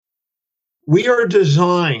We are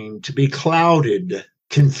designed to be clouded,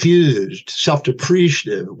 confused,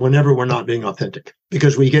 self-depreciative whenever we're not being authentic,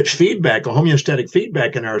 because we get feedback, a homeostatic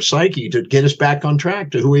feedback in our psyche to get us back on track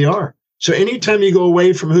to who we are. So anytime you go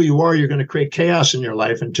away from who you are, you're going to create chaos in your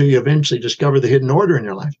life until you eventually discover the hidden order in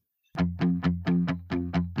your life.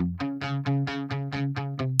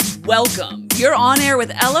 Welcome. You're on air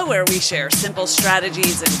with Ella, where we share simple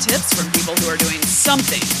strategies and tips from people who are doing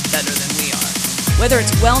something better than we are. Whether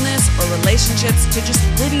it's wellness or relationships, to just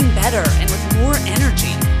living better and with more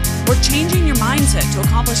energy, or changing your mindset to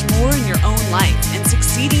accomplish more in your own life and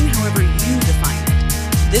succeeding however you define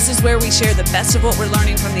it. This is where we share the best of what we're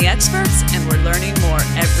learning from the experts, and we're learning more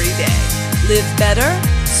every day. Live better.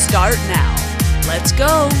 Start now. Let's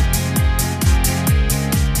go.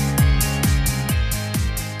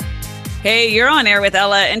 Hey, you're on air with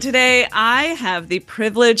Ella, and today I have the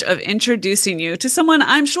privilege of introducing you to someone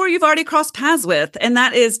I'm sure you've already crossed paths with, and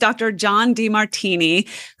that is Dr. John Demartini,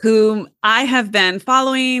 whom I have been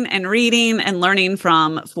following and reading and learning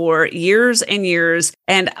from for years and years,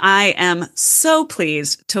 and I am so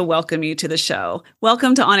pleased to welcome you to the show.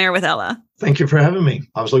 Welcome to On Air with Ella. Thank you for having me.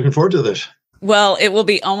 I was looking forward to this. Well, it will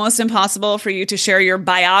be almost impossible for you to share your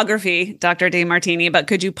biography, Dr. Demartini, but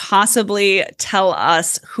could you possibly tell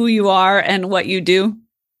us who you are and what you do?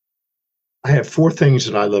 I have four things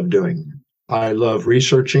that I love doing. I love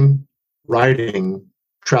researching, writing,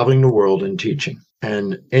 traveling the world, and teaching,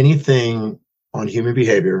 and anything on human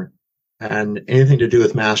behavior and anything to do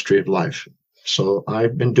with mastery of life. So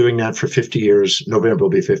I've been doing that for 50 years. November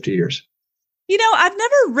will be 50 years. You know, I've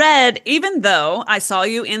never read, even though I saw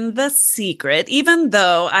you in The Secret, even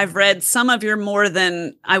though I've read some of your more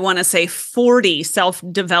than, I want to say, 40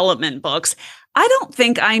 self-development books, I don't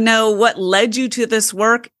think I know what led you to this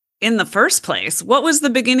work in the first place. What was the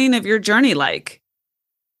beginning of your journey like?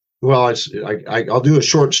 Well, I'll do a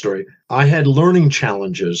short story. I had learning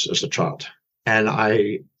challenges as a child. And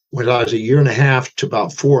when I was a year and a half to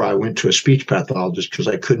about 4, I went to a speech pathologist because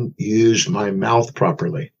I couldn't use my mouth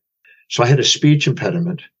properly. So I had a speech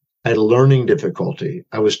impediment. I had a learning difficulty.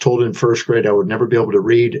 I was told in first grade I would never be able to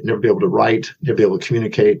read, never be able to write, never be able to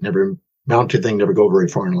communicate, never amount to anything, never go very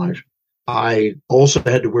far in life. I also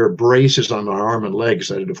had to wear braces on my arm and leg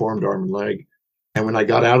because I had a deformed arm and leg. And when I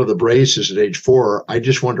got out of the braces at age 4, I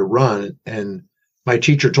just wanted to run. And my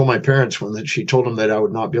teacher told my parents when she told them that I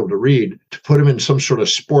would not be able to read, to put him in some sort of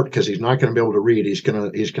sport because he's not going to be able to read. He's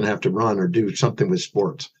going to have to run or do something with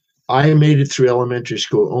sports. I made it through elementary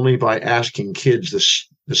school only by asking kids,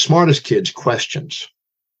 the smartest kids, questions.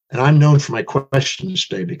 And I'm known for my questions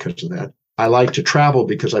today because of that. I like to travel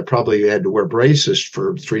because I probably had to wear braces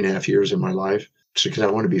for 3.5 years in my life because I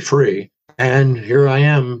want to be free. And here I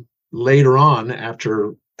am later on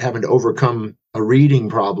after having to overcome a reading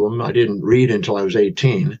problem. I didn't read until I was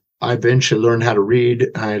 18. I eventually learned how to read.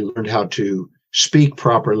 I learned how to speak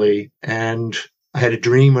properly. And I had a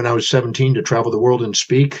dream when I was 17 to travel the world and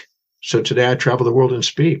speak. So today I travel the world and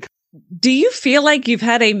speak. Do you feel like you've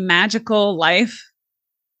had a magical life?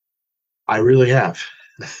 I really have.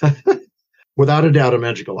 Without a doubt, a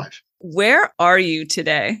magical life. Where are you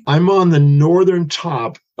today? I'm on the northern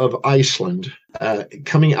top of Iceland,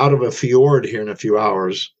 coming out of a fjord here in a few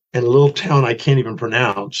hours, in a little town I can't even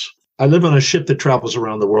pronounce. I live on a ship that travels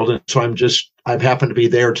around the world, and so I've happened to be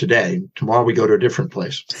there today. Tomorrow we go to a different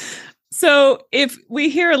place. So if we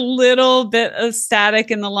hear a little bit of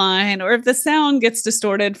static in the line, or if the sound gets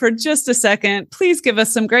distorted for just a second, please give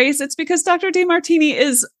us some grace. It's because Dr. Demartini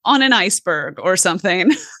is on an iceberg or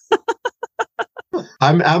something.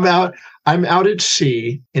 I'm out at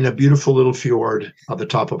sea in a beautiful little fjord at the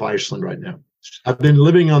top of Iceland right now. I've been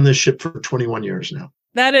living on this ship for 21 years now.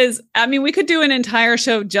 That is, we could do an entire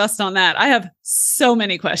show just on that. I have so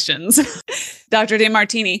many questions. Dr.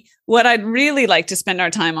 Demartini, what I'd really like to spend our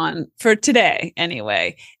time on for today,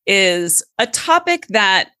 anyway, is a topic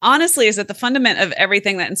that honestly is at the fundament of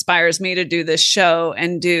everything that inspires me to do this show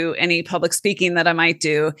and do any public speaking that I might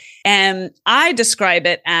do. And I describe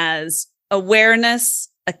it as awareness,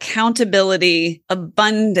 accountability,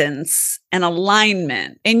 abundance, and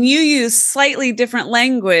alignment. And you use slightly different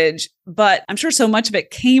language, but I'm sure so much of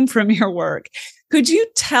it came from your work. Could you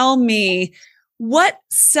tell me what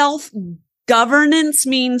self-governance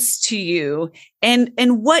means to you and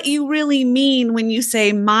what you really mean when you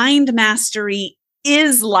say mind mastery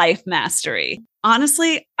is life mastery?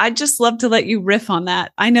 Honestly, I'd just love to let you riff on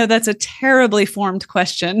that. I know that's a terribly formed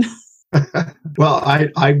question. Well,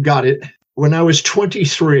 I got it. When I was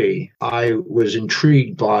 23, I was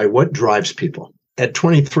intrigued by what drives people. At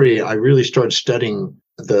 23, I really started studying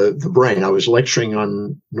the brain. I was lecturing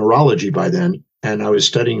on neurology by then, and I was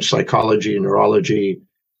studying psychology and neurology.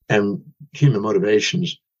 And human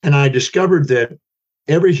motivations. And I discovered that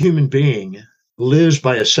every human being lives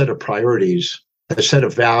by a set of priorities, a set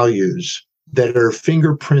of values that are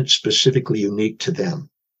fingerprint specifically unique to them.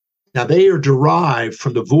 Now, they are derived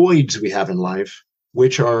from the voids we have in life,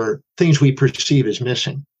 which are things we perceive as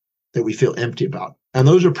missing, that we feel empty about. And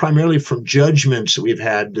those are primarily from judgments that we've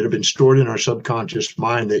had that have been stored in our subconscious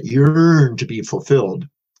mind that yearn to be fulfilled.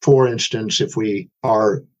 For instance, if we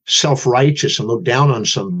are self-righteous and look down on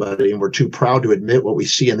somebody and we're too proud to admit what we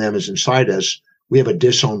see in them is inside us, we have a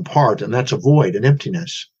disowned part, and that's a void, an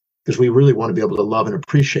emptiness, because we really want to be able to love and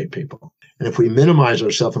appreciate people. And if we minimize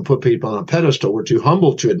ourselves and put people on a pedestal, we're too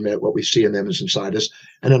humble to admit what we see in them is inside us,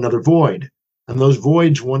 and another void. And those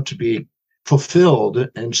voids want to be fulfilled.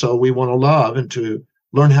 And so we want to love and to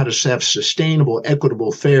learn how to have sustainable,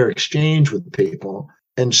 equitable, fair exchange with people.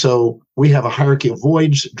 And so we have a hierarchy of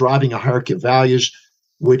voids driving a hierarchy of values,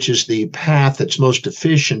 which is the path that's most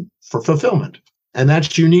efficient for fulfillment. And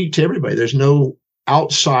that's unique to everybody. There's no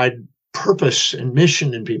outside purpose and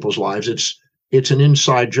mission in people's lives. It's an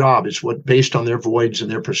inside job. It's what based on their voids and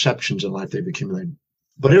their perceptions in life they've accumulated.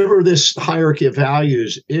 Whatever this hierarchy of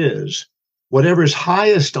values is, whatever is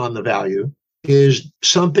highest on the value is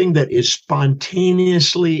something that is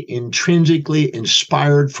spontaneously, intrinsically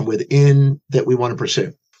inspired from within that we want to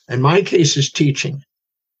pursue. And my case is teaching.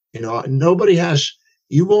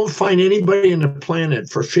 You won't find anybody on the planet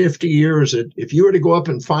for 50 years that if you were to go up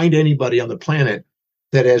and find anybody on the planet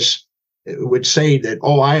that would say that,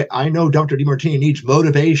 I know Dr. Demartini needs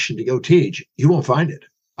motivation to go teach, you won't find it.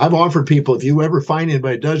 I've offered people, if you ever find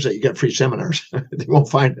anybody that does that, you get free seminars. They won't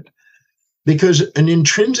find it. Because an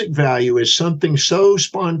intrinsic value is something so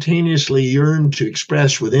spontaneously yearned to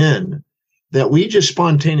express within that we just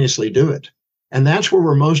spontaneously do it. And that's where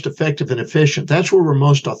we're most effective and efficient. That's where we're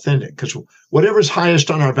most authentic, because whatever's highest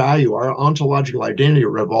on our value, our ontological identity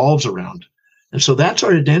revolves around. And so that's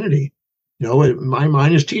our identity. My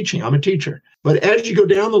mind is teaching. I'm a teacher. But as you go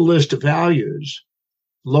down the list of values,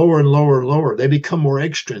 lower and lower and lower, they become more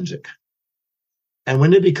extrinsic. And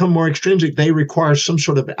when they become more extrinsic, they require some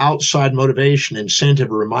sort of outside motivation,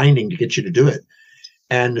 incentive, or reminding to get you to do it.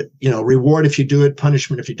 And, reward if you do it,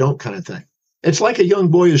 punishment if you don't, kind of thing. It's like a young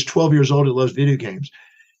boy who's 12 years old who loves video games.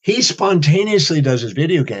 He spontaneously does his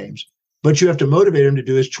video games, but you have to motivate him to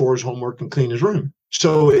do his chores, homework, and clean his room.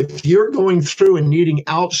 So if you're going through and needing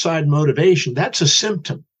outside motivation, that's a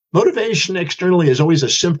symptom. Motivation externally is always a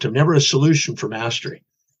symptom, never a solution for mastery.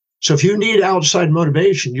 So if you need outside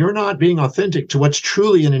motivation, you're not being authentic to what's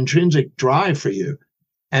truly an intrinsic drive for you.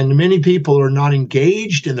 And many people are not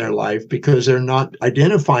engaged in their life because they're not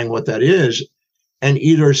identifying what that is and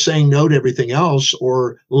either saying no to everything else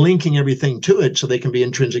or linking everything to it so they can be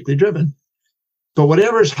intrinsically driven. But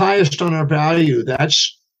whatever is highest on our value,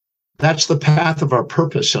 that's the path of our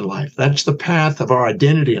purpose in life. That's the path of our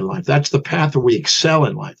identity in life. That's the path where we excel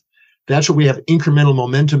in life. That's where we have incremental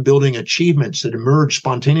momentum building achievements that emerge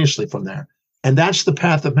spontaneously from there. And that's the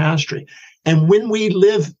path of mastery. And when we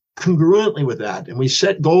live congruently with that and we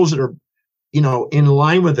set goals that are, in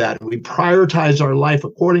line with that, and we prioritize our life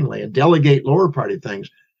accordingly and delegate lower party things,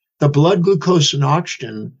 the blood glucose and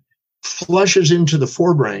oxygen flushes into the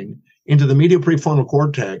forebrain, into the medial prefrontal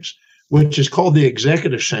cortex, which is called the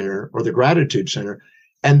executive center or the gratitude center.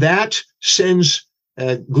 And that sends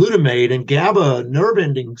glutamate and GABA nerve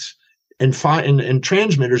endings and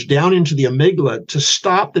transmitters down into the amygdala to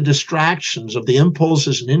stop the distractions of the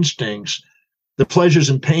impulses and instincts, the pleasures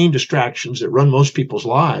and pain distractions that run most people's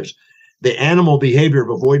lives, the animal behavior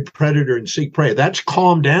of avoid predator and seek prey. That's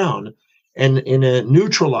calmed down and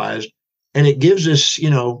neutralized, and it gives us,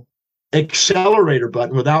 accelerator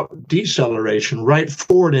button without deceleration right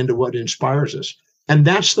forward into what inspires us. And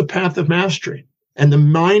that's the path of mastery. And the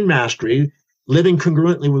mind mastery, living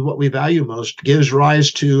congruently with what we value most, gives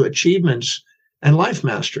rise to achievements and life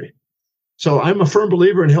mastery. So I'm a firm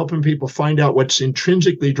believer in helping people find out what's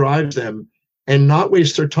intrinsically drives them and not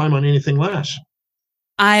waste their time on anything less.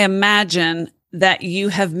 I imagine that you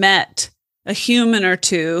have met a human or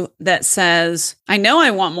two that says, I know I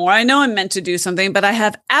want more. I know I'm meant to do something, but I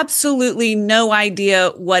have absolutely no idea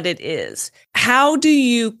what it is. How do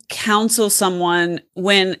you counsel someone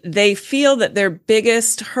when they feel that their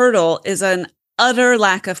biggest hurdle is an utter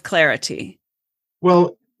lack of clarity?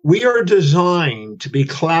 Well, we are designed to be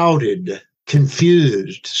clouded,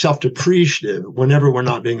 confused, self-depreciative whenever we're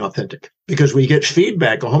not being authentic, because we get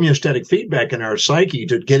feedback, a homeostatic feedback in our psyche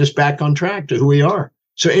to get us back on track to who we are.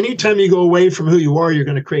 So anytime you go away from who you are, you're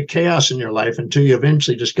going to create chaos in your life until you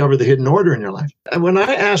eventually discover the hidden order in your life. And when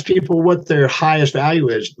I ask people what their highest value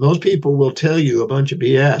is, most people will tell you a bunch of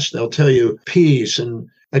BS. They'll tell you peace and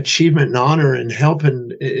achievement and honor and help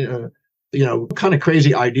and kind of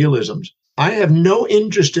crazy idealisms. I have no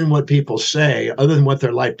interest in what people say other than what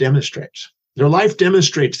their life demonstrates. Their life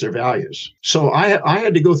demonstrates their values. So I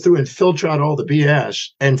had to go through and filter out all the BS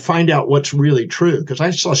and find out what's really true, because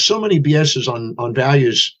I saw so many BSs on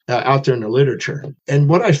values out there in the literature. And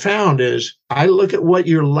what I found is I look at what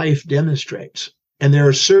your life demonstrates, and there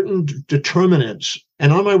are certain determinants.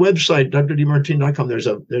 And on my website, drdmartini.com,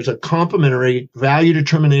 there's a complimentary value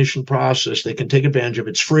determination process they can take advantage of.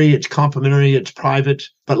 It's free, it's complimentary, it's private.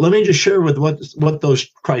 But let me just share with what those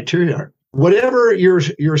criteria are. Whatever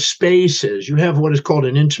your space is, you have what is called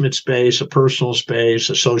an intimate space, a personal space,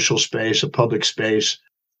 a social space, a public space.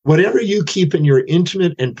 Whatever you keep in your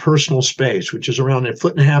intimate and personal space, which is around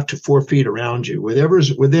 1.5 to 4 feet around you, whatever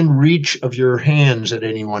is within reach of your hands at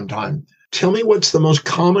any one time. Tell me what's the most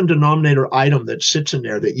common denominator item that sits in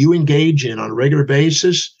there that you engage in on a regular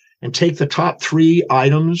basis, and take the top 3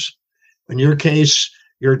 items. In your case,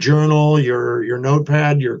 your journal, your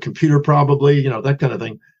notepad, your computer, probably, that kind of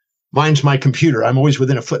thing. Mine's my computer. I'm always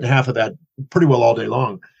within 1.5 feet of that pretty well all day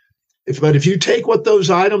long. But if you take what those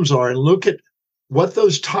items are and look at what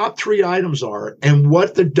those top 3 items are and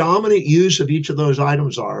what the dominant use of each of those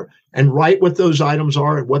items are, and write what those items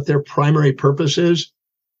are and what their primary purpose is,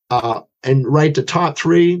 and write the top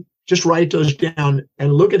 3, just write those down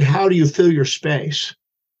and look at how do you fill your space.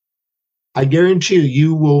 I guarantee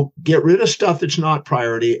you will get rid of stuff that's not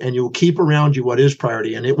priority, and you will keep around you what is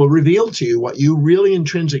priority, and it will reveal to you what you really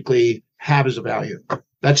intrinsically have as a value.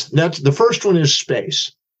 That's the first one is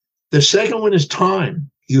space. The second one is time.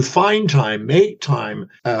 You find time, make time,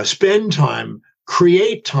 spend time,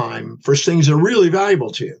 create time for things that are really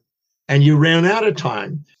valuable to you. And you ran out of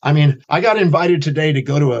time. I mean, I got invited today to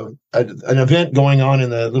go to an event going on in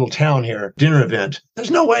the little town here, dinner event.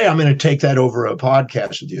 There's no way I'm going to take that over a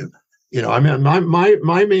podcast with you. I mean,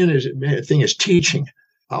 my main thing is teaching.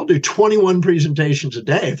 I'll do 21 presentations a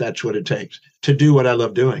day if that's what it takes to do what I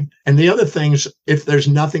love doing. And the other things, if there's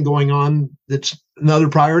nothing going on that's another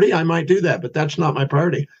priority, I might do that, but that's not my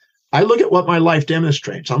priority. I look at what my life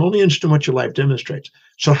demonstrates. I'm only interested in what your life demonstrates.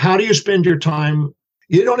 So how do you spend your time?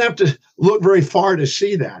 You don't have to look very far to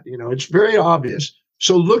see that. It's very obvious.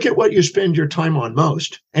 So look at what you spend your time on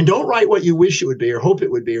most, and don't write what you wish it would be or hope it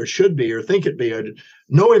would be or should be or think it'd be.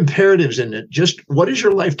 No imperatives in it. Just what does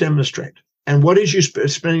your life demonstrate? And what is you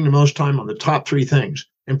spending the most time on, the top 3 things,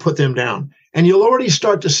 and put them down. And you'll already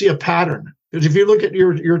start to see a pattern. Because if you look at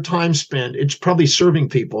your time spent, it's probably serving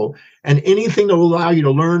people, and anything that will allow you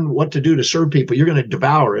to learn what to do to serve people, you're going to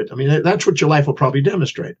devour it. I mean, that's what your life will probably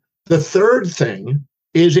demonstrate. The third thing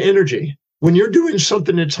is energy. When you're doing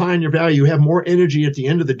something that's high in your value, you have more energy at the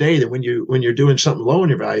end of the day than when you're doing something low in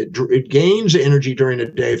your value. It gains energy during the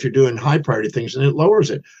day if you're doing high priority things, and it lowers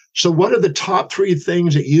it. So what are the top 3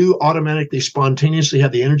 things that you automatically, spontaneously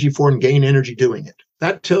have the energy for and gain energy doing it?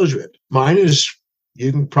 That tells you it. Mine is,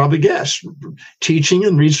 you can probably guess, teaching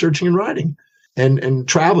and researching and writing and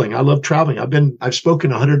traveling. I love traveling. I've spoken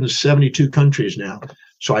in 172 countries now.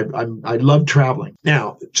 So I love traveling.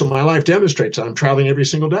 Now, so my life demonstrates I'm traveling every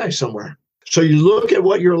single day somewhere. So you look at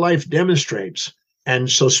what your life demonstrates,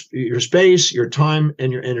 and so your space, your time,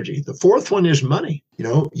 and your energy. The fourth one is money.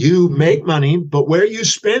 You make money, but where you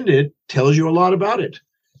spend it tells you a lot about it.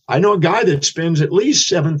 I know a guy that spends at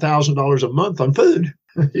least $7,000 a month on food.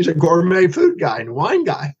 He's a gourmet food guy and wine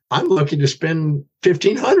guy. I'm looking to spend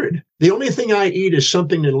 $1,500. The only thing I eat is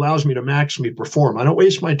something that allows me to maximally perform. I don't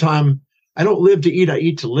waste my time. I don't live to eat. I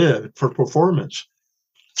eat to live for performance,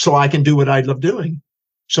 so I can do what I love doing.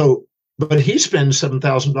 But he spends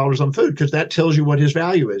 $7,000 on food because that tells you what his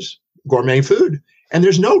value is, gourmet food. And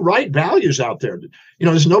there's no right values out there.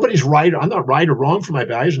 There's nobody's right. I'm not right or wrong for my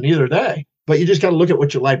values, and neither are they. But you just got to look at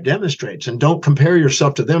what your life demonstrates, and don't compare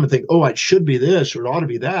yourself to them and think, oh, it should be this or it ought to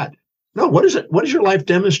be that. No, what is it? What does your life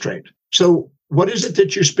demonstrate? So what is it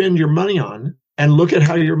that you spend your money on, and look at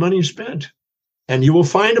how your money is spent. And you will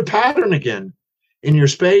find a pattern again in your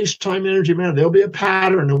space, time, energy, matter. There'll be a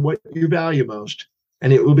pattern of what you value most.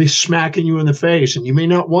 And it will be smacking you in the face. And you may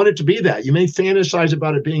not want it to be that. You may fantasize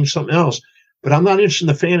about it being something else. But I'm not interested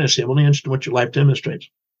in the fantasy. I'm only interested in what your life demonstrates.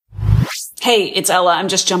 Hey, it's Ella. I'm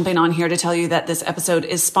just jumping on here to tell you that this episode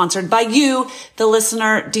is sponsored by you, the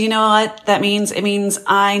listener. Do you know what that means? It means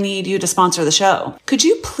I need you to sponsor the show. Could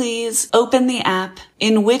you please open the app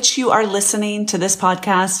in which you are listening to this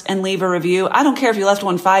podcast and leave a review? I don't care if you left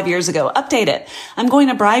one 5 years ago. Update it. I'm going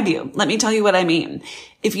to bribe you. Let me tell you what I mean.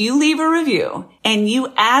 If you leave a review and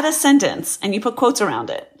you add a sentence and you put quotes around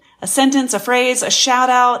it, a sentence, a phrase, a shout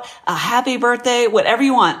out, a happy birthday, whatever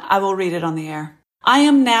you want, I will read it on the air. I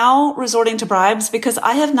am now resorting to bribes because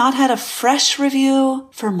I have not had a fresh review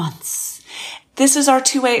for months. This is our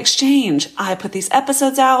two-way exchange. I put these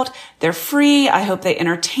episodes out. They're free. I hope they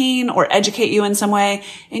entertain or educate you in some way.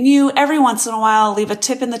 And you, every once in a while, leave a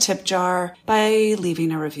tip in the tip jar by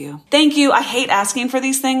leaving a review. Thank you. I hate asking for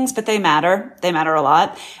these things, but they matter. They matter a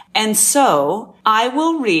lot. And so I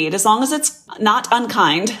will read, as long as it's not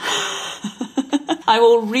unkind, I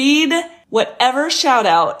will read whatever shout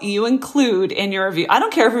out you include in your review. I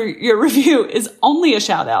don't care if your review is only a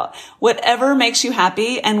shout out. Whatever makes you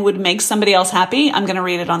happy and would make somebody else happy, I'm going to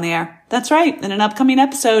read it on the air. That's right, in an upcoming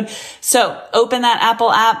episode. So open that Apple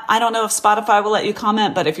app. I don't know if Spotify will let you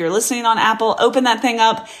comment, but if you're listening on Apple, open that thing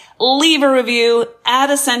up, leave a review,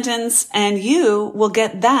 add a sentence, and you will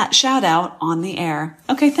get that shout out on the air.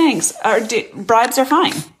 Okay, thanks. Bribes are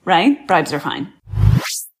fine, right? Bribes are fine.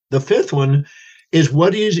 The fifth one is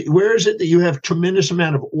where is it that you have tremendous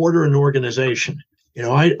amount of order and organization? You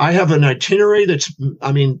know, I have an itinerary that's,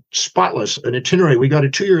 spotless, an itinerary. We got a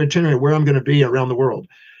 2-year itinerary where I'm going to be around the world.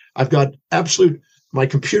 I've got my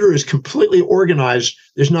computer is completely organized.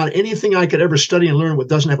 There's not anything I could ever study and learn what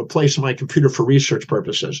doesn't have a place in my computer for research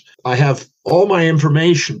purposes. I have all my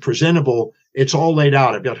information presentable. It's all laid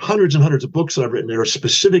out. I've got hundreds and hundreds of books that I've written that are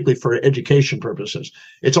specifically for education purposes.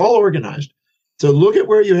 It's all organized. So look at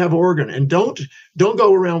where you have organ and don't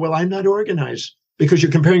go around, well, I'm not organized, because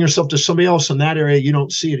you're comparing yourself to somebody else in that area. You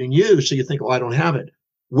don't see it in you. So you think, well, I don't have it.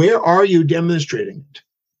 Where are you demonstrating it?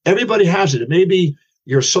 Everybody has it. It may be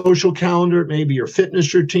your social calendar, it may be your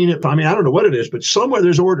fitness routine. I don't know what it is, but somewhere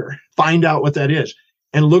there's order. Find out what that is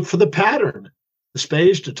and look for the pattern, the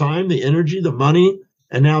space, the time, the energy, the money,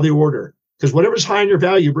 and now the order. Because whatever's high in your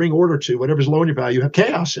value, you bring order to. Whatever's low in your value, you have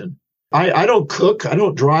chaos in. I don't cook. I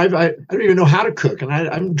don't drive. I don't even know how to cook. And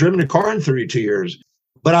I've driven a car in 32 years.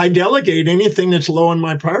 But I delegate anything that's low on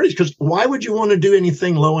my priorities, because why would you want to do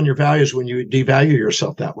anything low on your values when you devalue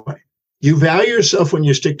yourself that way? You value yourself when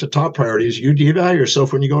you stick to top priorities. You devalue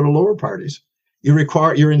yourself when you go to lower priorities.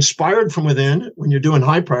 You're inspired from within when you're doing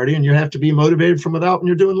high priority, and you have to be motivated from without when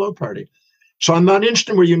you're doing low priority. So I'm not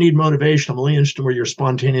interested where you need motivation. I'm only interested where you're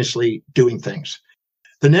spontaneously doing things.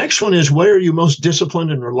 The next one is, where are you most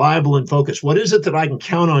disciplined and reliable and focused? What is it that I can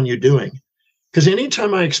count on you doing? Because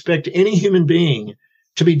anytime I expect any human being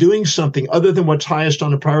to be doing something other than what's highest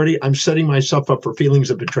on a priority, I'm setting myself up for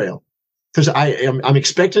feelings of betrayal. Because I'm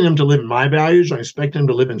expecting them to live in my values. I'm expecting them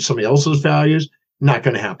to live in somebody else's values. Not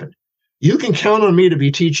going to happen. You can count on me to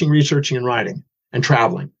be teaching, researching, and writing and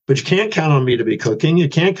traveling, but you can't count on me to be cooking. You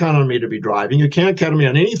can't count on me to be driving. You can't count on me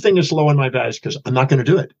on anything that's low in my values, because I'm not going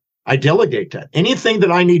to do it. I delegate that. Anything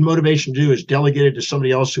that I need motivation to do is delegated to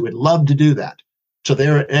somebody else who would love to do that. So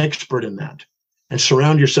they're an expert in that. And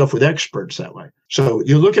surround yourself with experts that way. So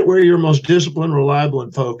you look at where you're most disciplined, reliable,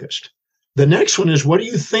 and focused. The next one is, what do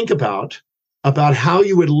you think about how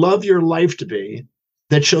you would love your life to be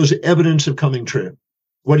that shows evidence of coming true?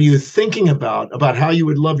 What are you thinking about how you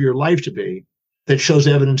would love your life to be that shows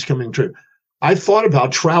evidence coming true? I thought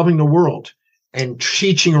about traveling the world and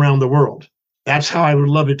teaching around the world. That's how I would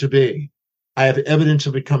love it to be. I have evidence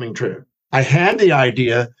of it coming true. I had the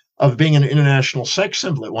idea of being an international sex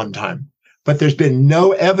symbol at one time, but there's been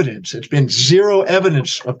no evidence. It's been zero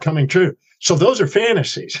evidence of coming true. So those are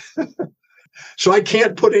fantasies. So I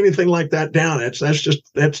can't put anything like that down.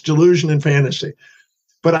 That's delusion and fantasy.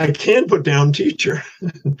 But I can put down teacher,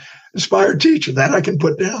 inspired teacher. That I can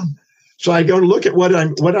put down. So I go and look at what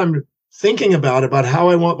I'm thinking about how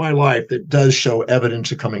I want my life that does show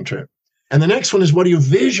evidence of coming true. And the next one is, what are you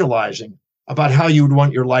visualizing about how you would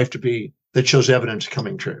want your life to be that shows evidence of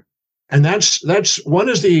coming true? And that's one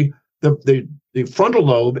is the frontal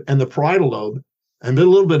lobe and the parietal lobe, and a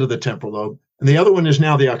little bit of the temporal lobe. And the other one is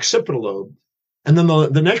now the occipital lobe. And then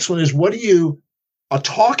the next one is, what are you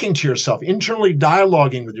talking to yourself, internally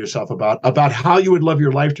dialoguing with yourself about how you would love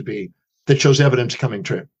your life to be that shows evidence of coming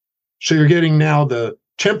true? So you're getting now the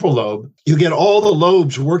temporal lobe. You get all the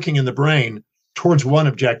lobes working in the brain towards one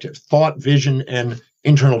objective: thought, vision, and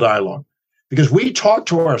internal dialogue. Because we talk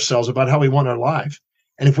to ourselves about how we want our life.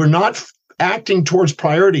 And if we're not acting towards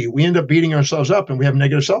priority, we end up beating ourselves up and we have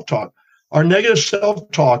negative self-talk. Our negative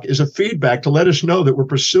self-talk is a feedback to let us know that we're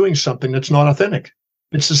pursuing something that's not authentic.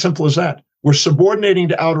 It's as simple as that. We're subordinating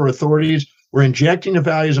to outer authorities. We're injecting the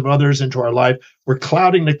values of others into our life. We're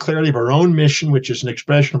clouding the clarity of our own mission, which is an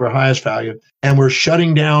expression of our highest value. And we're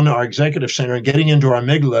shutting down our executive center and getting into our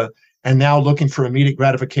amygdala, and now looking for immediate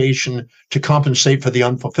gratification to compensate for the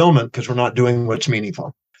unfulfillment because we're not doing what's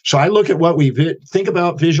meaningful. So I look at what we think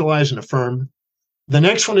about, visualize, and affirm. The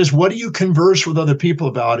next one is, what do you converse with other people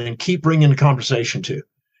about and keep bringing the conversation to?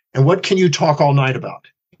 And what can you talk all night about?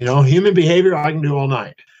 Human behavior, I can do all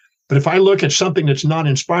night. But if I look at something that's not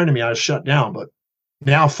inspiring to me, I shut down. But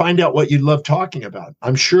Now find out what you love talking about.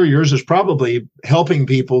 I'm sure yours is probably helping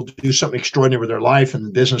people do something extraordinary with their life in the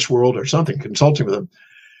business world or something, consulting with them.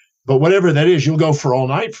 But whatever that is, you'll go for all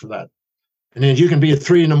night for that. And then you can be at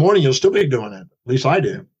 3 a.m, you'll still be doing it. At least I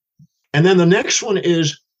do. And then the next one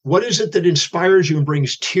is, what is it that inspires you and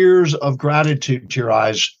brings tears of gratitude to your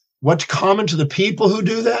eyes? What's common to the people who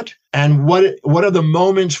do that? And what are the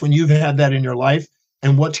moments when you've had that in your life?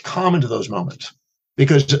 And what's common to those moments?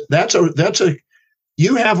 Because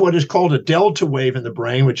you have what is called a delta wave in the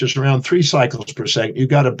brain, which is around 3 cycles per second. You've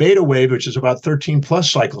got a beta wave, which is about 13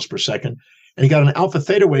 plus cycles per second. And you got an alpha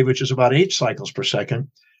theta wave, which is about 8 cycles per second.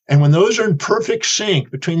 And when those are in perfect sync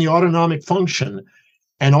between the autonomic function,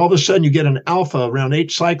 and all of a sudden you get an alpha around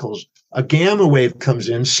 8 cycles, a gamma wave comes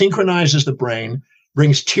in, synchronizes the brain,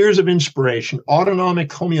 brings tears of inspiration, autonomic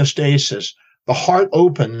homeostasis, the heart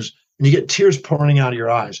opens, and you get tears pouring out of your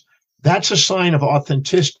eyes. That's a sign of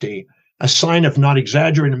authenticity, a sign of not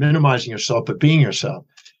exaggerating and minimizing yourself, but being yourself.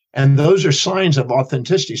 And those are signs of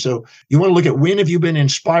authenticity. So you want to look at, when have you been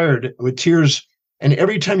inspired with tears? And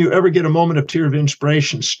every time you ever get a moment of tear of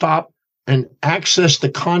inspiration, stop and access the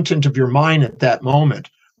content of your mind at that moment,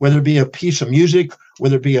 whether it be a piece of music,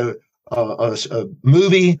 whether it be a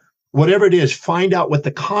movie, whatever it is. Find out what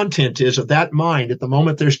the content is of that mind at the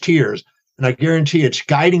moment there's tears. And I guarantee it's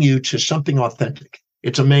guiding you to something authentic.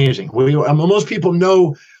 It's amazing. Most people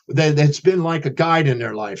know that it's been like a guide in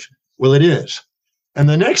their life. Well, it is. And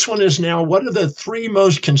the next one is, now, what are the 3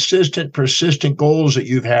 most consistent, persistent goals that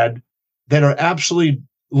you've had that are absolutely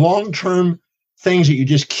long-term things that you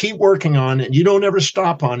just keep working on and you don't ever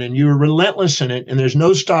stop on, and you're relentless in it and there's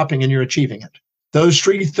no stopping and you're achieving it? Those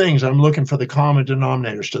 3 things, I'm looking for the common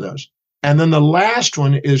denominators to those. And then the last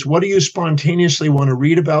one is, what do you spontaneously want to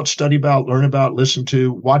read about, study about, learn about, listen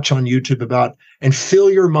to, watch on YouTube about, and fill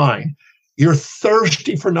your mind? You're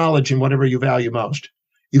thirsty for knowledge in whatever you value most.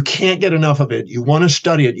 You can't get enough of it. You want to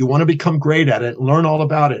study it. You want to become great at it, learn all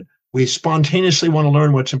about it. We spontaneously want to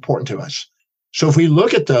learn what's important to us. So if we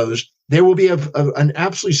look at those, there will be an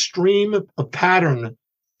absolute stream of pattern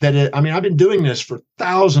that, I've been doing this for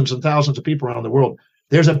thousands and thousands of people around the world.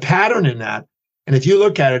 There's a pattern in that. And if you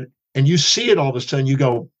look at it and you see it, all of a sudden you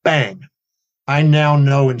go, bang, I now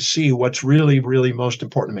know and see what's really, really most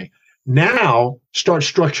important to me. Now start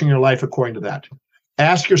structuring your life according to that.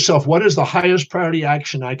 Ask yourself, what is the highest priority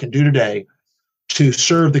action I can do today to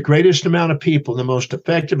serve the greatest amount of people in the most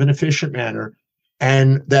effective and efficient manner,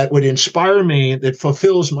 and that would inspire me, that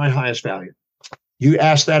fulfills my highest value? You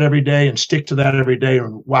ask that every day and stick to that every day,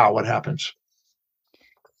 and wow, what happens?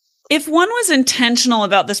 If one was intentional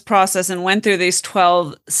about this process and went through these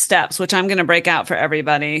 12 steps, which I'm going to break out for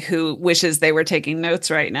everybody who wishes they were taking notes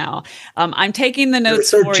right now. I'm taking the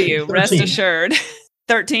notes 13, for you, 13. Rest assured.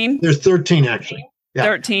 13? There's 13, actually. Yeah.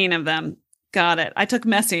 13 of them. Got it. I took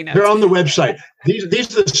messy notes. They're on the website. These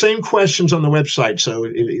are the same questions on the website. So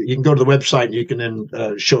you can go to the website and you can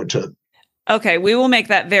then show it to them. Okay, we will make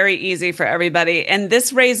that very easy for everybody. And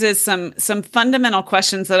this raises some fundamental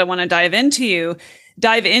questions that I want to dive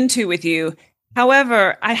into with you.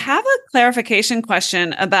 However, I have a clarification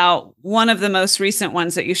question about one of the most recent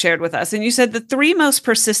ones that you shared with us. And you said the 3 most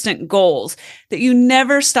persistent goals that you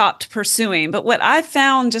never stopped pursuing. But what I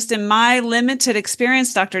found just in my limited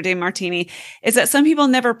experience, Dr. Demartini, is that some people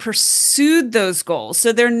never pursued those goals.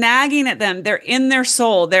 So they're nagging at them. They're in their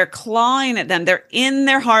soul. They're clawing at them. They're in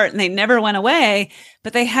their heart, and they never went away.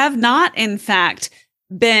 But they have not, in fact,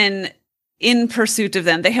 been in pursuit of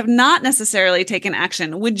them. They have not necessarily taken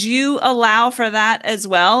action. Would you allow for that as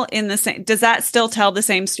well? Does that still tell the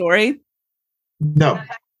same story? No.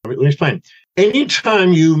 Let me explain.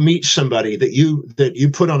 Anytime you meet somebody that you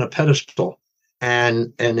put on a pedestal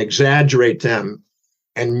and exaggerate them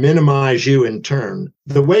and minimize you in turn,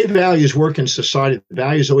 the way values work in society,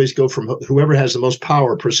 values always go from whoever has the most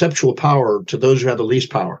power, perceptual power, to those who have the least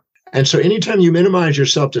power. And so anytime you minimize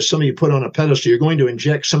yourself to somebody you put on a pedestal, you're going to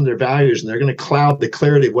inject some of their values, and they're going to cloud the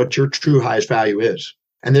clarity of what your true highest value is.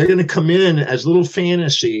 And they're going to come in as little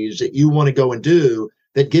fantasies that you want to go and do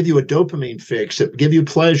that give you a dopamine fix, that give you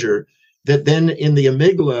pleasure, that then in the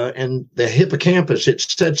amygdala and the hippocampus, it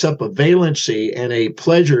sets up a valency and a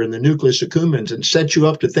pleasure in the nucleus accumbens and sets you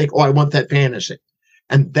up to think, oh, I want that fantasy.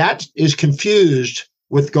 And that is confused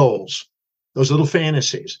with goals, those little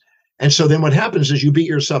fantasies. And so then what happens is you beat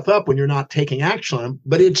yourself up when you're not taking action on them,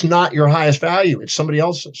 but it's not your highest value. It's somebody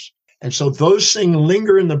else's. And so those things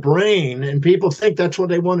linger in the brain, and people think that's what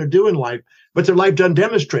they want to do in life, but their life doesn't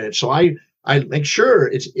demonstrate it. So I make sure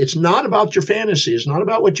it's not about your fantasy. It's not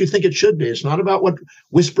about what you think it should be. It's not about what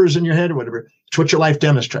whispers in your head or whatever. It's what your life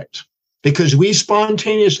demonstrates. because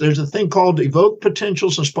there's a thing called evoked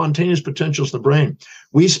potentials and spontaneous potentials in the brain.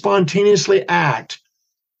 We spontaneously act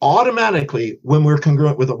automatically when we're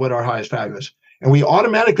congruent with what our highest value is. And we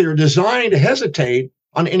automatically are designed to hesitate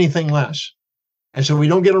on anything less. And so we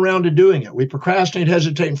don't get around to doing it. We procrastinate,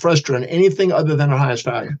 hesitate, and frustrate on anything other than our highest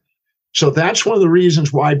value. So that's one of the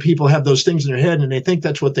reasons why people have those things in their head and they think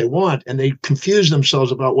that's what they want. And they confuse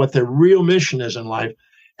themselves about what their real mission is in life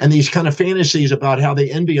and these kind of fantasies about how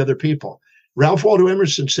they envy other people. Ralph Waldo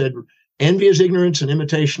Emerson said, envy is ignorance and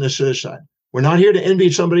imitation is suicide. We're not here to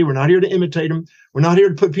envy somebody. We're not here to imitate them. We're not here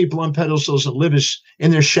to put people on pedestals and live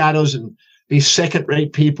in their shadows and be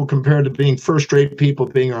second-rate people compared to being first-rate people,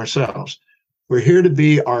 being ourselves. We're here to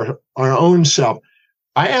be our own self.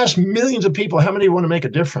 I asked millions of people, how many want to make a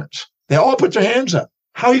difference? They all put their hands up.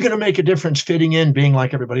 How are you going to make a difference fitting in, being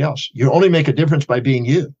like everybody else? You only make a difference by being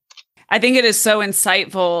you. I think it is so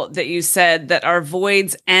insightful that you said that our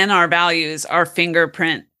voids and our values are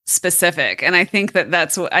fingerprint specific. And I think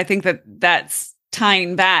that's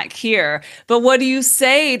tying back here. But what do you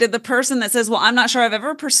say to the person that says, well, I'm not sure I've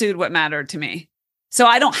ever pursued what mattered to me, so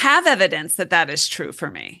I don't have evidence that that is true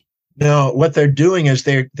for me? No, what they're doing is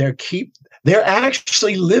they're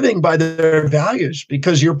actually living by their values,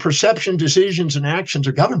 because your perception, decisions, and actions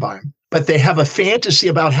are governed by them. But they have a fantasy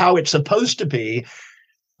about how it's supposed to be.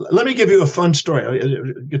 Let me give you a fun story,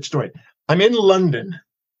 a good story. I'm in London,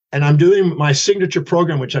 and I'm doing my signature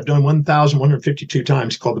program, which I've done 1,152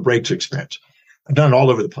 times, called the Breakthrough Experience. I've done it all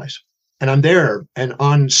over the place. And I'm there, and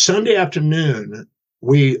on Sunday afternoon,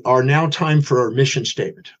 we are now time for our mission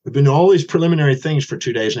statement. We've been doing all these preliminary things for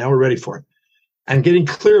 2 days. Now we're ready for it. And getting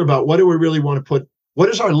clear about what do we really want to put, what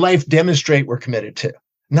does our life demonstrate we're committed to,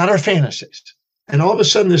 not our fantasies. And all of a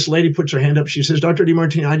sudden, this lady puts her hand up. She says, Dr.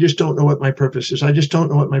 Demartini, I just don't know what my purpose is. I just don't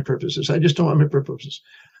know what my purpose is. I just don't know what my purpose is.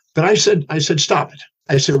 But I said, stop it.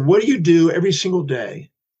 I said, what do you do every single day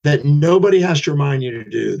that nobody has to remind you to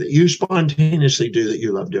do, that you spontaneously do, that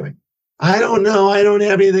you love doing? I don't know. I don't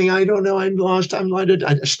have anything. I don't know. I'm lost. I'm blinded.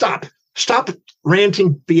 Stop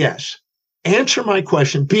ranting BS. Answer my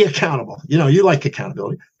question. Be accountable. You know, you like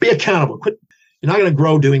accountability. Be accountable. Quit. You're not going to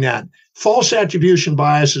grow doing that. False attribution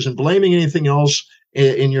biases and blaming anything else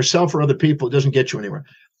in yourself or other people doesn't get you anywhere.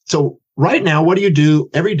 So right now, what do you do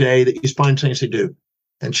every day that you spontaneously do?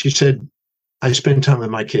 And she said, I spend time with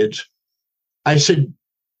my kids. I said,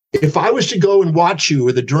 if I was to go and watch you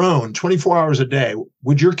with a drone 24 hours a day,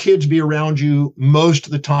 would your kids be around you most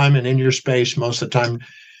of the time and in your space most of the time?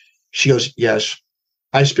 She goes, yes.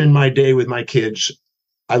 I spend my day with my kids.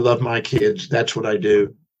 I love my kids. That's what I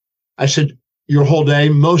do. I said, your whole day,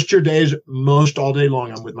 most your days, most all day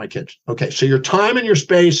long, I'm with my kids. Okay, so your time and your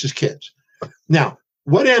space is kids. Now,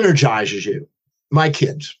 what energizes you? My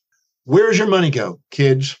kids. Where's your money go?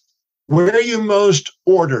 Kids. Where are you most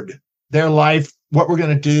ordered? Their life, what we're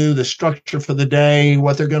going to do, the structure for the day,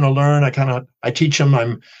 what they're going to learn. I teach them.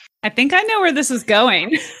 I think I know where this is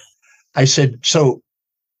going. I said, so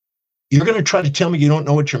you're going to try to tell me you don't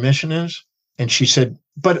know what your mission is? And she said,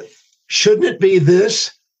 but shouldn't it be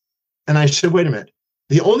this? And I said, wait a minute.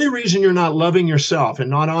 The only reason you're not loving yourself and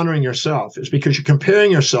not honoring yourself is because you're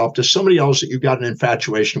comparing yourself to somebody else that you've got an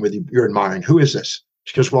infatuation with, you're admiring. Who is this?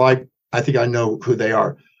 She goes, well, I think I know who they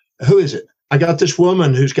are. Who is it? I got this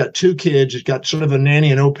woman who's got 2 kids, who's got sort of a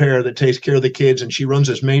nanny and au pair that takes care of the kids, and she runs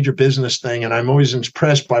this major business thing, and I'm always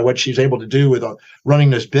impressed by what she's able to do with running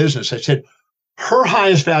this business. I said, her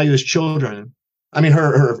highest value is children. I mean,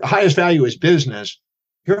 her highest value is business.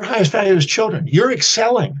 Your highest value is children. You're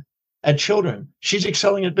excelling at children. She's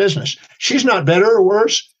excelling at business. She's not better or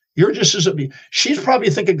worse. You're just she's probably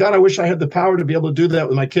thinking, God, I wish I had the power to be able to do that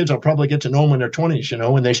with my kids. I'll probably get to know them when they're 20s. You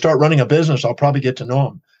know, when they start running a business, I'll probably get to know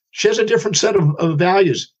them. She has a different set of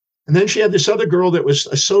values. And then she had this other girl that was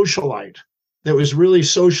a socialite, that was really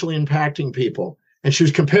socially impacting people. And she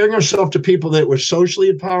was comparing herself to people that were socially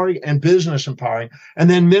empowering and business empowering, and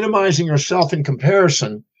then minimizing herself in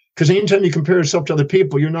comparison. Because anytime you compare yourself to other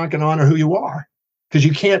people, you're not going to honor who you are, because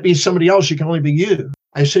you can't be somebody else. You can only be you.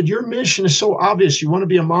 I said, your mission is so obvious. You want to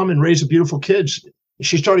be a mom and raise beautiful kids.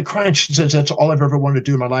 She started crying. She says, that's all I've ever wanted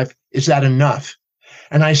to do in my life. Is that enough?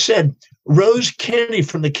 And I said, Rose Kennedy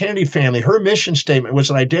from the Kennedy family, her mission statement was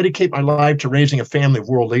that I dedicate my life to raising a family of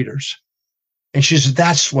world leaders. And she said,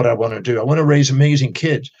 that's what I want to do. I want to raise amazing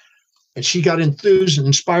kids. And she got enthused and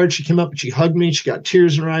inspired. She came up and she hugged me. She got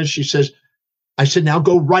tears in her eyes. She says, I said, now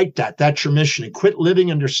go write that. That's your mission. And quit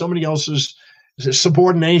living under somebody else's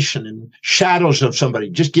subordination and shadows of somebody.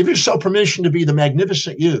 Just give yourself permission to be the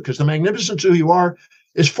magnificent you, because the magnificence who you are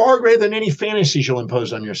is far greater than any fantasies you'll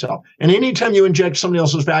impose on yourself. And anytime you inject somebody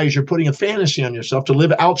else's values, you're putting a fantasy on yourself to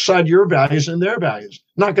live outside your values and their values.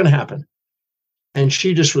 Not going to happen. And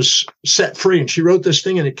she just was set free. And she wrote this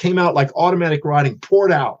thing and it came out like automatic writing,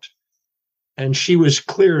 poured out. And she was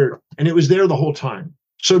clear and it was there the whole time.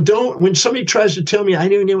 So when somebody tries to tell me I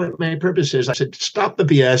don't know what my purpose is, I said, stop the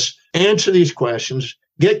BS, answer these questions,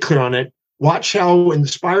 get clear on it, watch how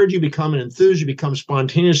inspired you become and enthused you become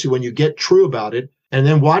spontaneously when you get true about it. And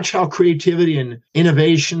then watch how creativity and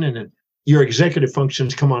innovation and your executive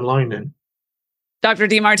functions come online then. Dr.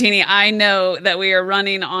 Demartini, I know that we are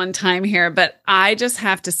running on time here, but I just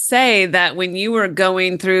have to say that when you were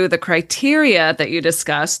going through the criteria that you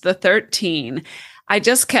discussed, the 13, I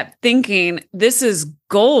just kept thinking this is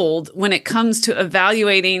gold when it comes to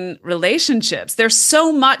evaluating relationships. There's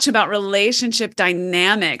so much about relationship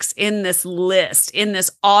dynamics in this list, in this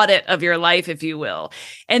audit of your life, if you will.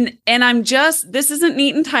 And this isn't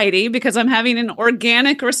neat and tidy because I'm having an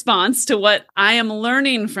organic response to what I am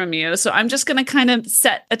learning from you. So I'm just going to kind of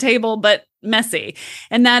set a table, but messy.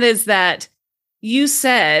 And that is that you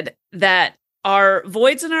said that our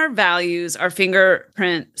voids and our values are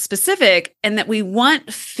fingerprint specific and that we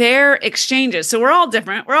want fair exchanges. So we're all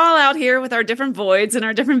different. We're all out here with our different voids and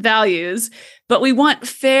our different values, but we want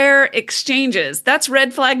fair exchanges. That's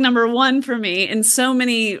red flag number one for me in so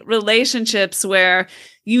many relationships where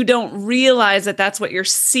you don't realize that that's what you're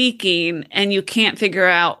seeking and you can't figure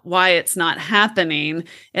out why it's not happening.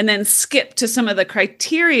 And then skip to some of the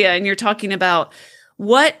criteria and you're talking about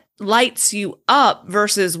what lights you up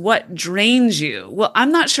versus what drains you. Well,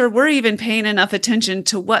 I'm not sure we're even paying enough attention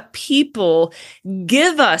to what people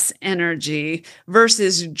give us energy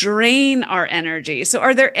versus drain our energy. So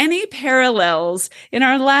are there any parallels in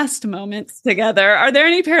our last moments together? Are there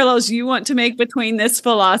any parallels you want to make between this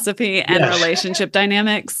philosophy and relationship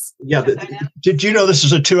dynamics? Yeah. Did you know this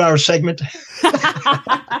is a 2-hour segment?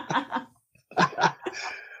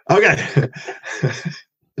 Okay.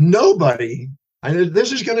 Nobody, and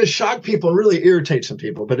this is going to shock people, really irritate some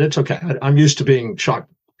people, but it's okay. I'm used to being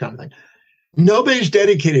shocked kind of thing. Nobody's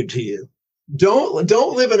dedicated to you. Don't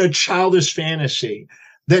live in a childish fantasy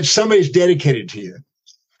that somebody's dedicated to you.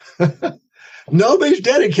 Nobody's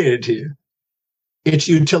dedicated to you. It's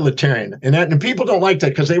utilitarian. And people don't like that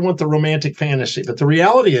because they want the romantic fantasy. But the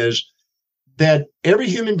reality is that every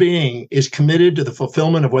human being is committed to the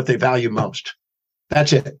fulfillment of what they value most.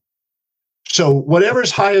 That's it. So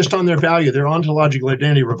whatever's highest on their value, their ontological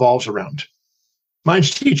identity revolves around.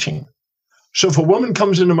 Mine's teaching. So if a woman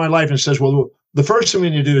comes into my life and says, well, the first thing we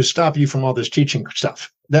need to do is stop you from all this teaching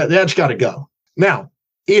stuff, that's got to go. Now,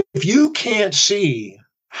 if you can't see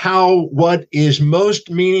how what is most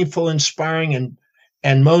meaningful, inspiring,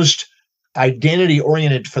 and most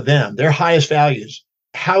identity-oriented for them, their highest values,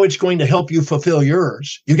 how it's going to help you fulfill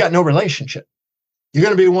yours, you've got no relationship. You're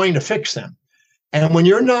going to be wanting to fix them. And when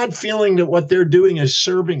you're not feeling that what they're doing is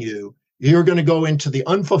serving you, you're going to go into the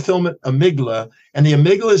unfulfillment amygdala, and the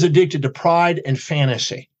amygdala is addicted to pride and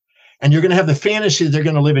fantasy. And you're going to have the fantasy that they're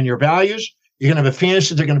going to live in your values. You're going to have a fantasy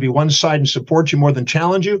that they're going to be one side and support you more than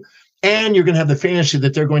challenge you. And you're going to have the fantasy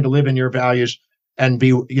that they're going to live in your values and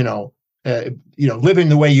be, living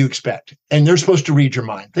the way you expect. And they're supposed to read your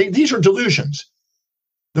mind. These are delusions.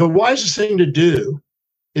 The wisest thing to do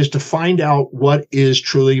is to find out what is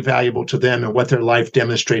truly valuable to them and what their life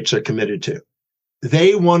demonstrates they're committed to.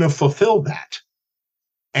 They want to fulfill that.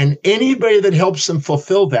 And anybody that helps them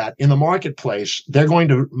fulfill that in the marketplace, they're going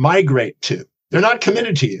to migrate to. They're not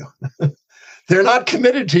committed to you. They're not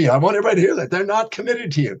committed to you. I want everybody to hear that. They're not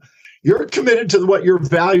committed to you. You're committed to what you're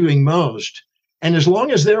valuing most. And as long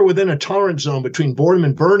as they're within a tolerance zone between boredom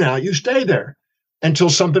and burnout, you stay there until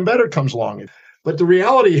something better comes along. But the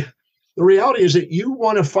reality is that you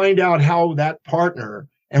want to find out how that partner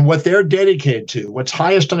and what they're dedicated to, what's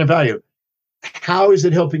highest on their value, how is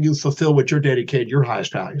it helping you fulfill what you're dedicated, your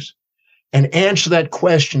highest values? And answer that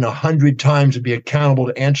question 100 times and be accountable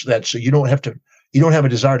to answer that, so you don't have a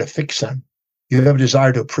desire to fix them. You have a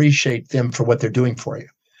desire to appreciate them for what they're doing for you.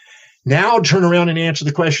 Now turn around and answer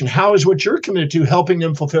the question, how is what you're committed to helping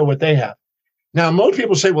them fulfill what they have? Now, most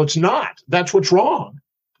people say, well, it's not. That's what's wrong.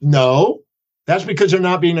 No, that's because they're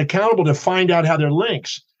not being accountable to find out how they're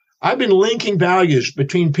links. I've been linking values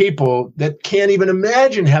between people that can't even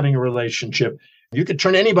imagine having a relationship. You could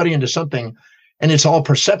turn anybody into something, and it's all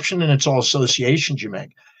perception and it's all associations you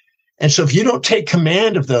make. And so if you don't take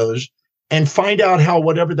command of those and find out how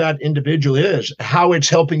whatever that individual is, how it's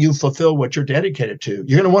helping you fulfill what you're dedicated to,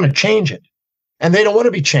 you're going to want to change it. And they don't want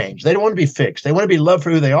to be changed. They don't want to be fixed. They want to be loved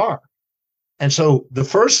for who they are. And so the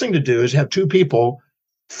first thing to do is have two people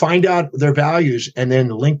find out their values and then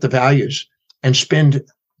link the values and spend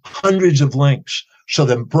hundreds of links. So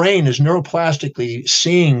the brain is neuroplastically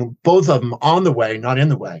seeing both of them on the way, not in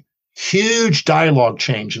the way. Huge dialogue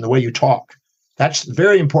change in the way you talk. That's a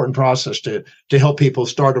very important process to help people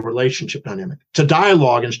start a relationship dynamic. It's a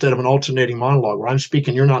dialogue instead of an alternating monologue where I'm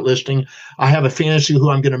speaking, you're not listening. I have a fantasy who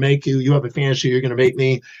I'm going to make you. You have a fantasy you're going to make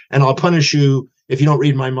me. And I'll punish you if you don't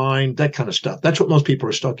read my mind, that kind of stuff. That's what most people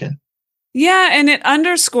are stuck in. Yeah. And it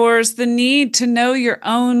underscores the need to know your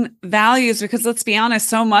own values, because let's be honest,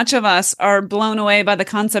 so much of us are blown away by the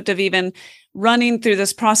concept of even running through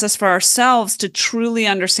this process for ourselves to truly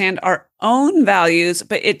understand our own values.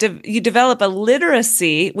 But you develop a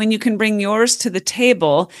literacy when you can bring yours to the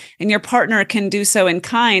table and your partner can do so in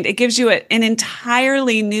kind. It gives you an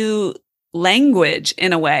entirely new language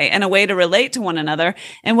in a way, and a way to relate to one another.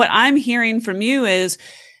 And what I'm hearing from you is,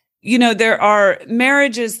 there are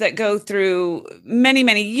marriages that go through many,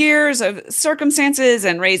 many years of circumstances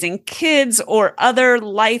and raising kids or other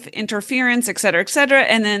life interference, et cetera, et cetera.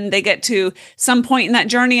 And then they get to some point in that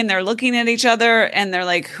journey and they're looking at each other and they're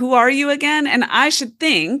like, who are you again? And I should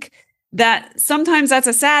think that sometimes that's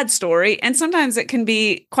a sad story. And sometimes it can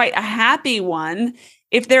be quite a happy one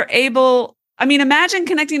if they're able. Imagine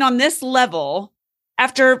connecting on this level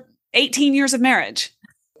after 18 years of marriage.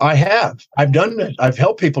 I have. I've done that. I've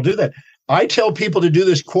helped people do that. I tell people to do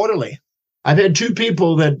this quarterly. I've had 2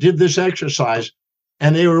 people that did this exercise,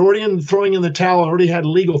 and they were already throwing in the towel, already had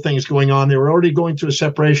legal things going on. They were already going through a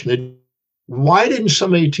separation. Why didn't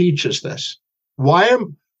somebody teach us this? Why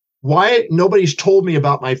nobody's told me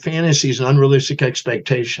about my fantasies and unrealistic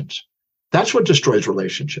expectations? That's what destroys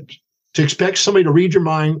relationships. To expect somebody to read your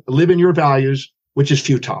mind, live in your values, which is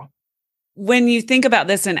futile. When you think about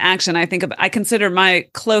this in action, I consider my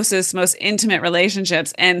closest, most intimate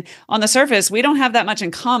relationships. And on the surface, we don't have that much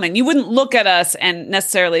in common. You wouldn't look at us and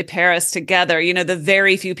necessarily pair us together. The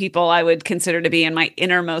very few people I would consider to be in my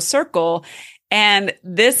innermost circle. And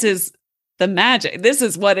this is the magic. This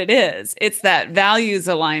is what it is. It's that values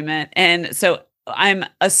alignment. And so I'm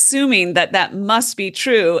assuming that must be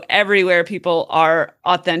true everywhere people are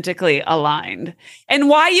authentically aligned. And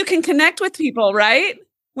why you can connect with people, right?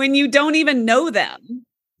 When you don't even know them.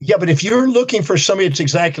 Yeah, but if you're looking for somebody that's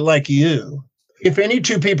exactly like you, if any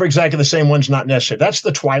 2 people are exactly the same, one's not necessary. That's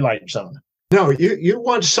the twilight zone. No, you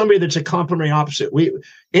want somebody that's a complementary opposite.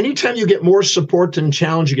 Anytime you get more support than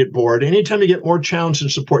challenge, you get bored. Anytime you get more challenge than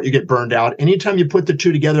support, you get burned out. Anytime you put the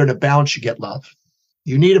 2 together in a balance, you get love.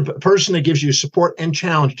 You need a person that gives you support and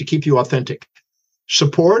challenge to keep you authentic.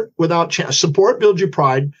 Support builds your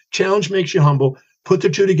pride. Challenge makes you humble. Put the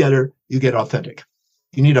 2 together, you get authentic.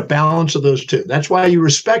 You need a balance of those 2. That's why you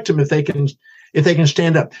respect them if they can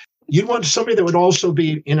stand up. You'd want somebody that would also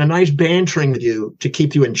be in a nice bantering with you to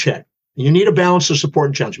keep you in check. You need a balance of support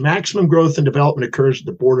and challenge. Maximum growth and development occurs at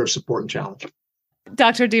the border of support and challenge.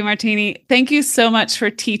 Dr. Demartini, thank you so much for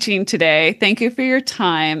teaching today. Thank you for your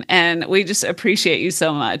time. And we just appreciate you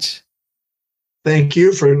so much. Thank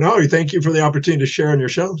you for the opportunity to share on your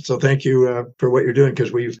show. So thank you for what you're doing,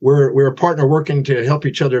 because we're a partner working to help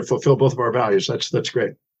each other fulfill both of our values. That's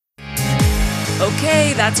great.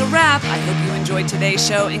 Okay, that's a wrap. I hope you enjoyed today's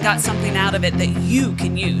show and got something out of it that you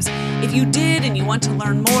can use. If you did and you want to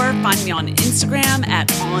learn more, find me on Instagram at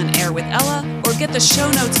OnAirWithElla, or get the show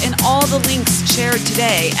notes and all the links shared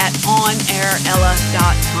today at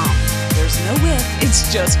onairella.com. There's no with,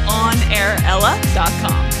 it's just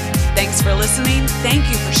onairella.com. Thanks for listening. Thank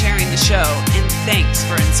you for sharing the show. And thanks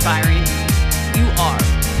for inspiring me. You are,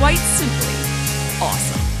 quite simply,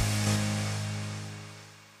 awesome.